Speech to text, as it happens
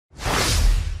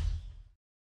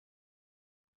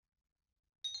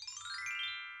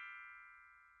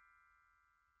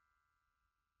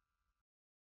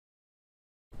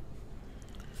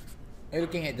Are you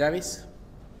looking at Jarvis?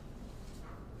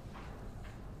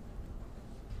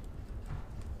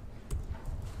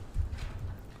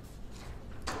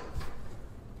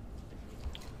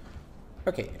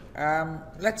 Okay,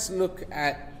 let's look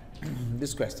at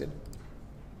this question.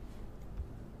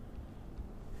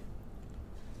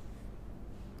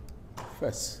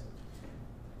 First,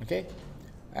 okay,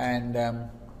 and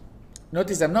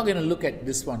notice I'm not going to look at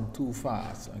this one too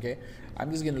fast, okay.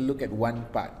 I'm just going to look at one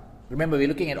part. Remember, we're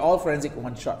looking at all forensic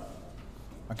one shot,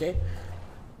 okay,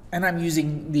 and I'm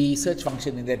using the search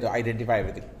function in there to identify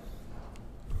everything.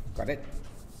 Got it?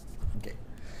 Okay.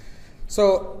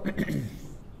 So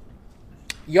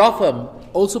your firm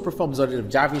also performs audit of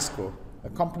Jarvis Co., a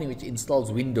company which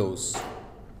installs Windows.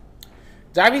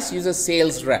 Jarvis uses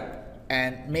sales rep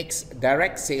and makes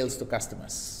direct sales to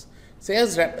customers.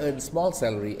 Sales rep earns small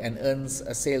salary and earns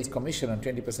a sales commission on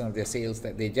 20% of their sales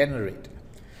that they generate.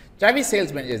 Jarvis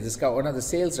sales managers discover one of the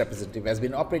sales representative has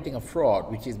been operating a fraud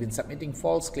which has been submitting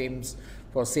false claims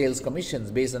for sales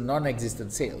commissions based on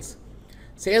non-existent sales.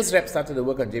 Sales rep started to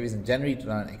work on Jarvis in January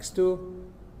 2002.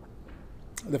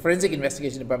 The forensic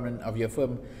investigation department of your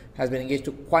firm has been engaged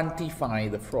to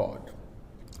quantify the fraud.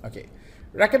 Okay.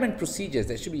 Recommend procedures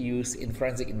that should be used in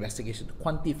forensic investigation to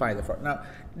quantify the fraud. Now,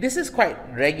 this is quite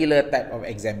regular type of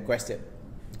exam question.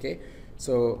 Okay,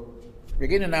 so we're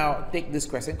going to now take this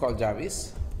question called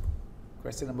Jarvis.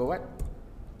 Question number what?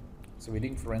 So we're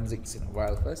doing forensics in a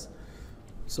while first.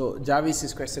 So Jarvis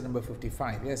is question number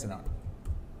 55. Yes or not?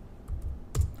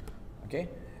 Okay,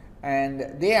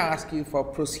 and they ask you for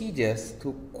procedures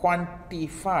to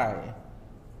quantify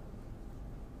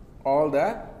all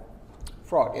the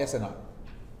fraud. Yes or not?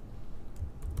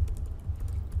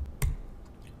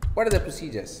 What are the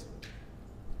procedures?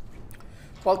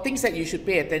 Well, things that you should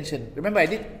pay attention. Remember, I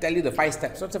did tell you the 5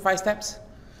 steps. What's the 5 steps?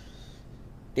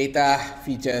 Data,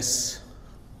 features,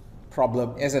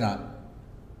 problem. Yes or not?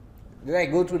 Did I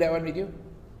go through that one with you?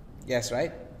 Yes,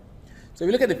 right? So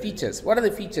we look at the features. What are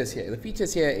the features here? The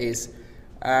features here is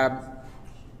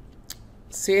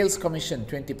sales commission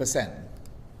 20%.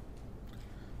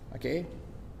 Okay.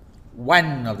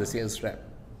 One of the sales rep.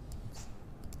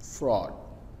 Fraud.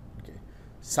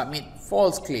 Submit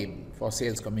false claim for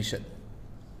sales commission.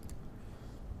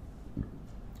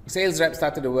 Sales rep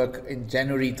started to work in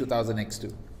January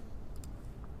 2002.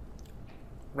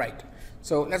 Right.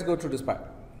 So let's go through this part.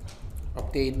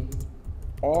 Obtain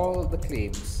all the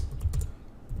claims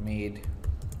made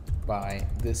by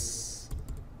this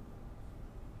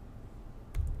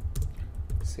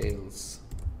sales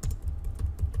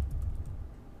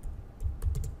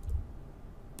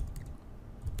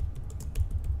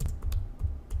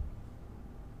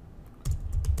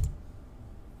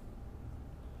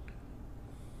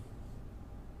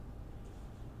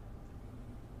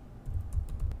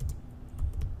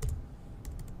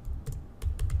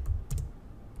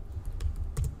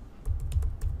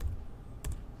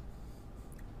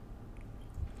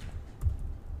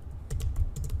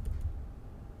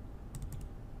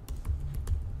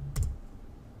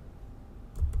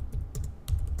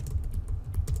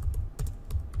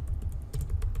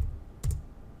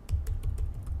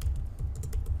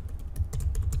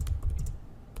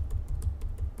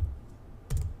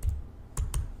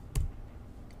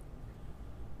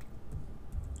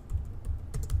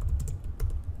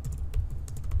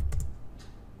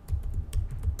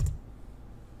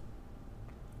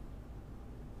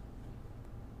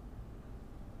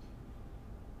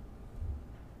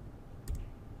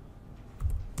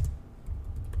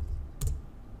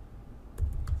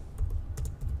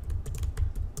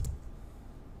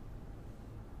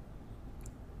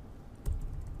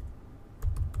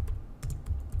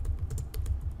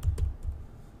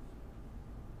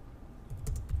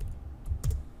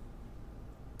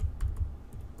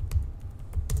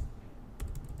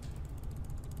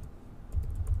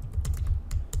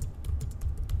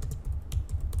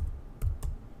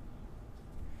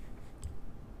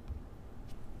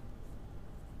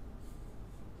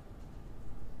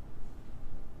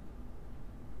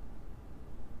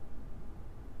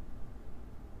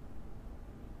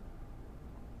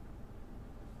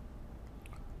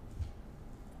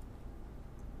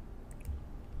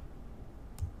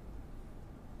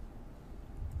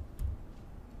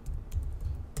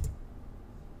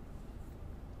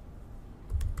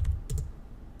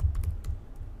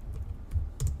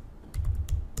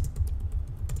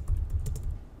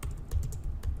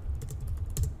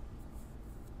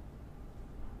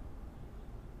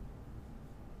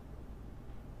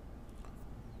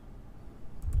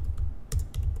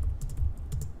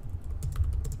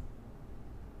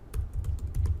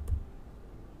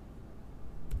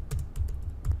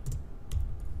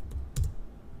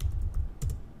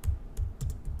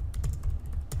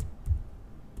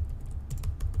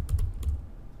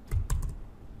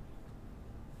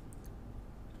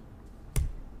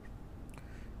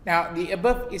Now, the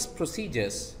above is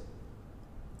procedures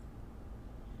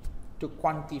to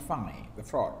quantify the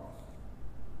fraud.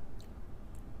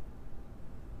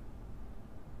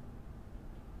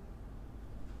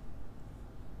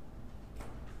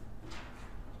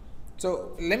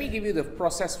 So let me give you the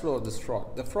process flow of this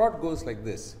fraud. The fraud goes like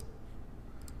this.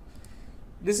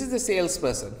 This is the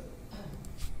salesperson.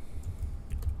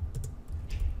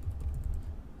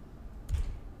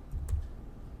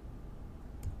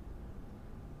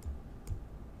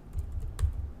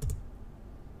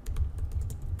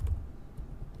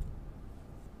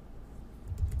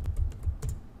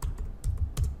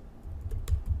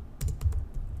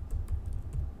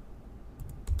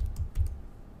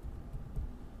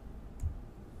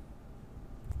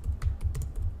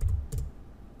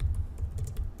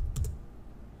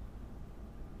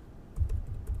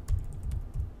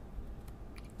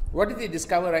 What did they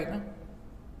discover right now?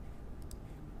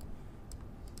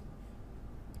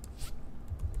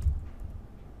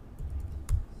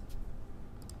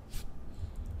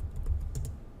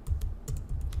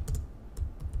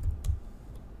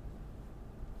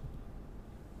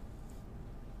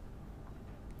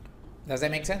 Does that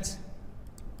make sense?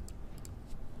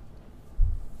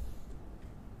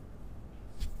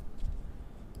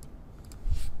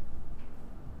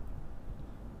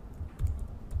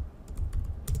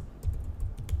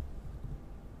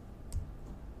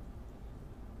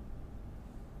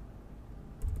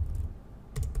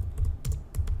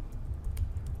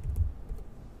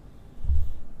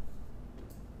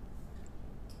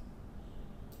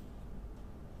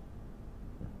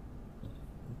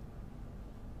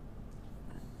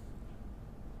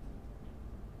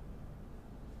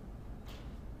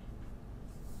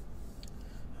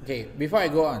 Okay, before I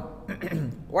go on,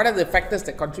 what are the factors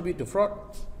that contribute to fraud?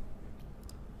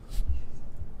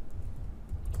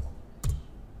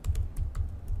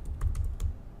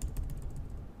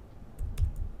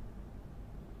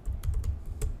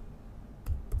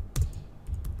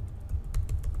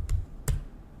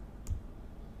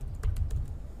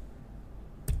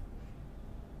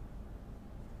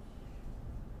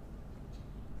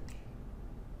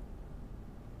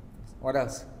 What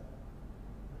else?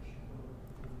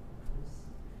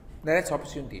 That's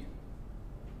opportunity.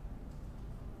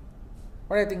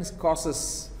 What do you think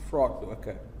causes fraud to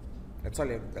occur? That's all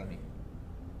you have to tell me.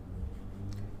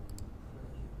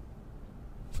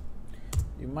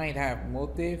 You might have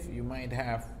motive, you might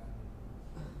have...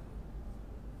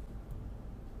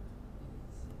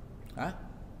 Huh?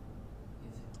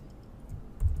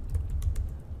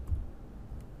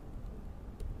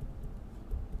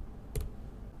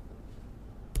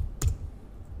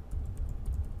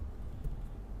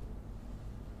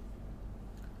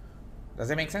 Does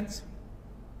that make sense?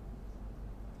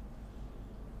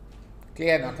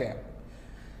 Clear, not clear?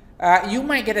 You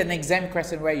might get an exam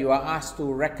question where you are asked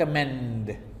to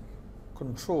recommend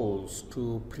controls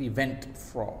to prevent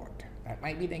fraud. That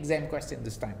might be an exam question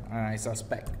this time, I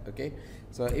suspect. Okay,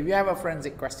 so if you have a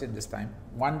forensic question this time,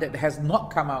 one that has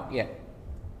not come out yet,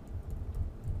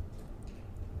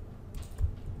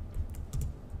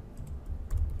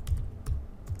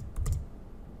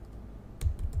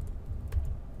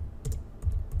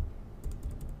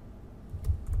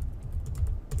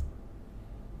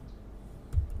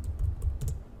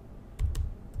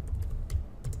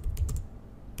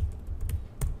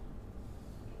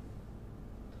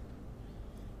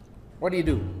 what do you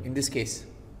do in this case?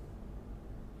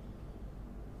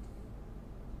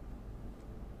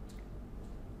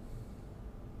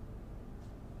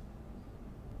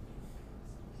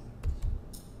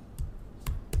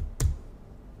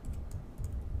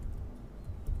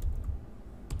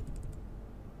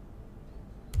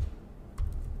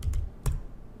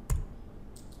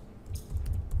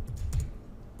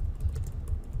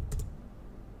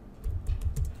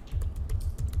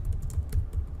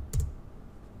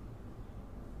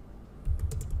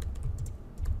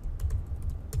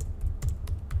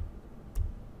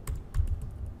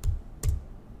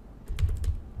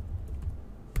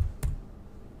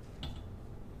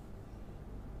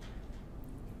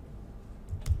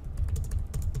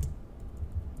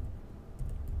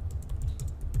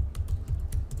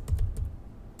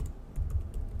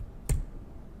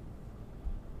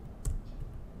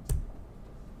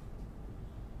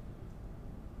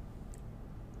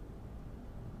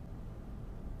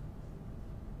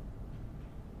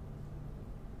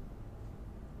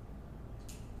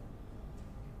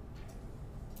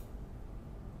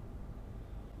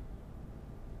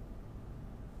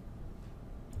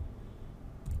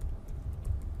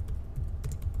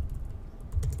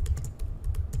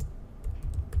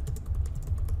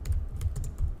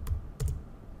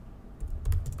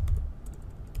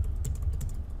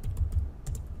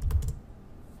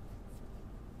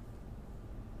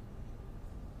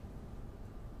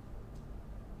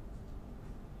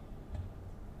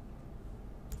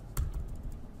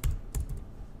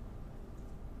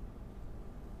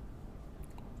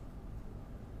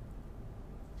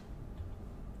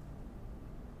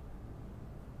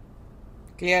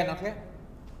 Clear, not clear?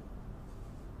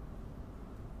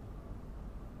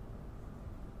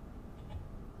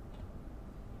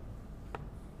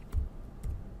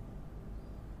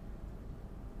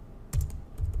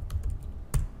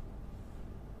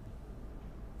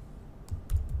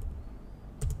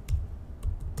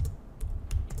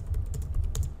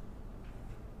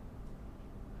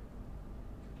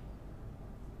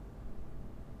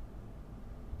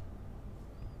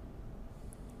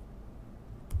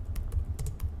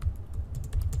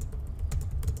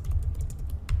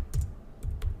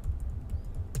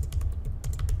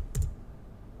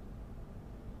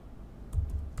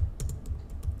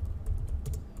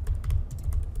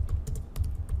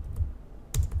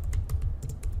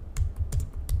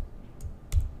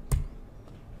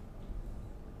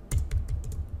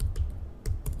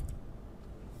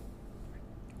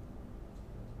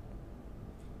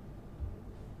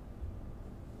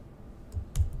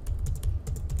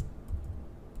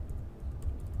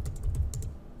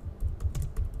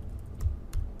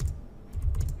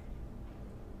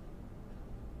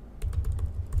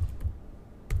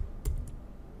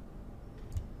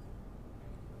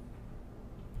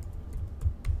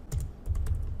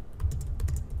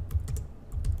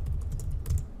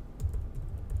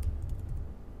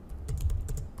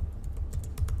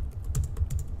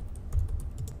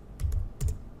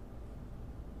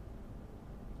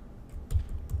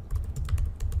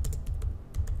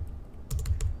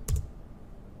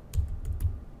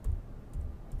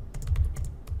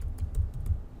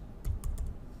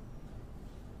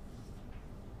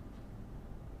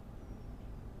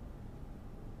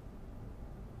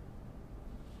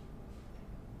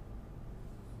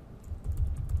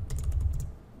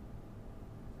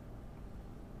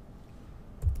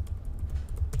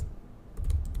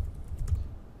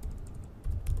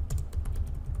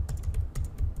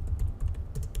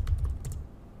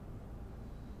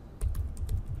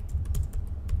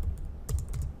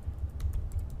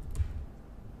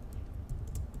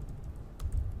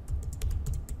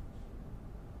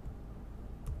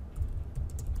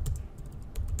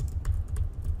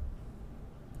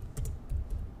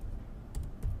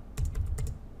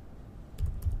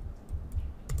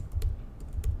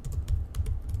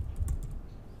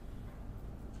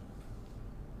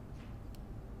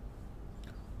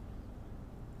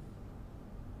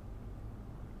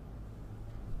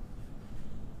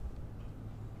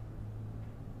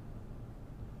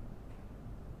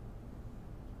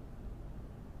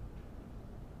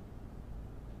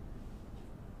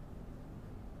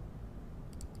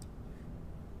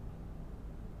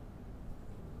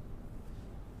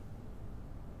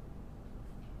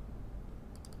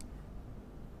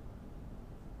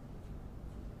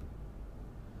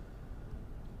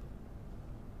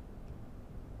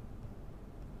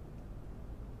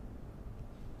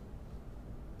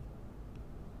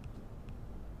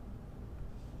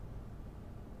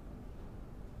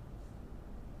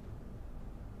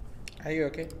 Are you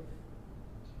okay?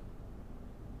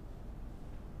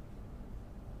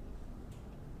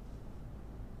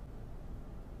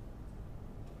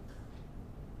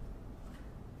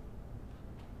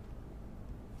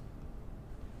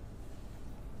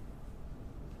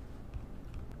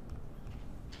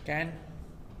 Can?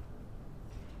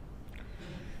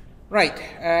 Right.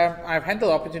 I've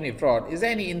handled opportunity fraud. Is there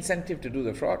any incentive to do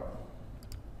the fraud?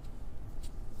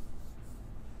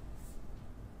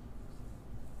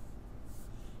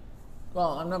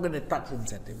 Well, I'm not going to touch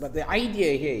incentive, but the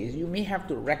idea here is you may have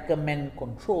to recommend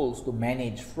controls to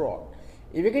manage fraud.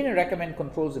 If you're going to recommend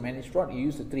controls to manage fraud, you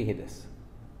use the three headers.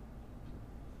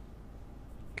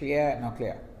 Clear? Not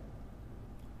clear?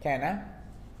 Can,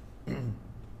 huh?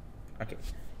 Okay.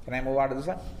 Can I move on to this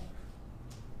one?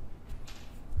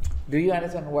 Do you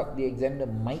understand what the examiner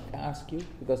might ask you?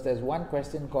 Because there's one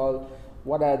question called,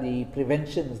 what are the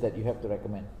preventions that you have to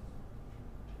recommend?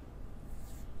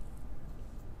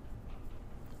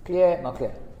 Clear? Not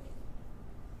clear?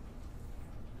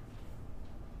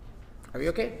 Are we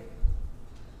okay?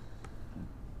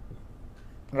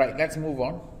 Right, let's move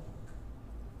on.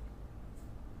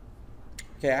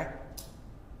 Okay.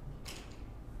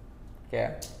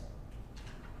 Okay.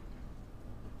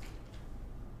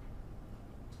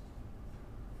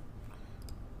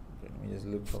 Let me just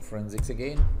look for forensics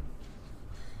again.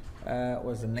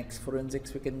 What's the next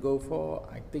forensics we can go for?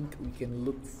 I think we can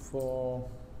look for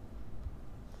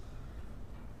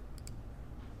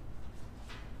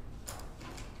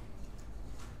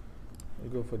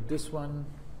we'll go for this one.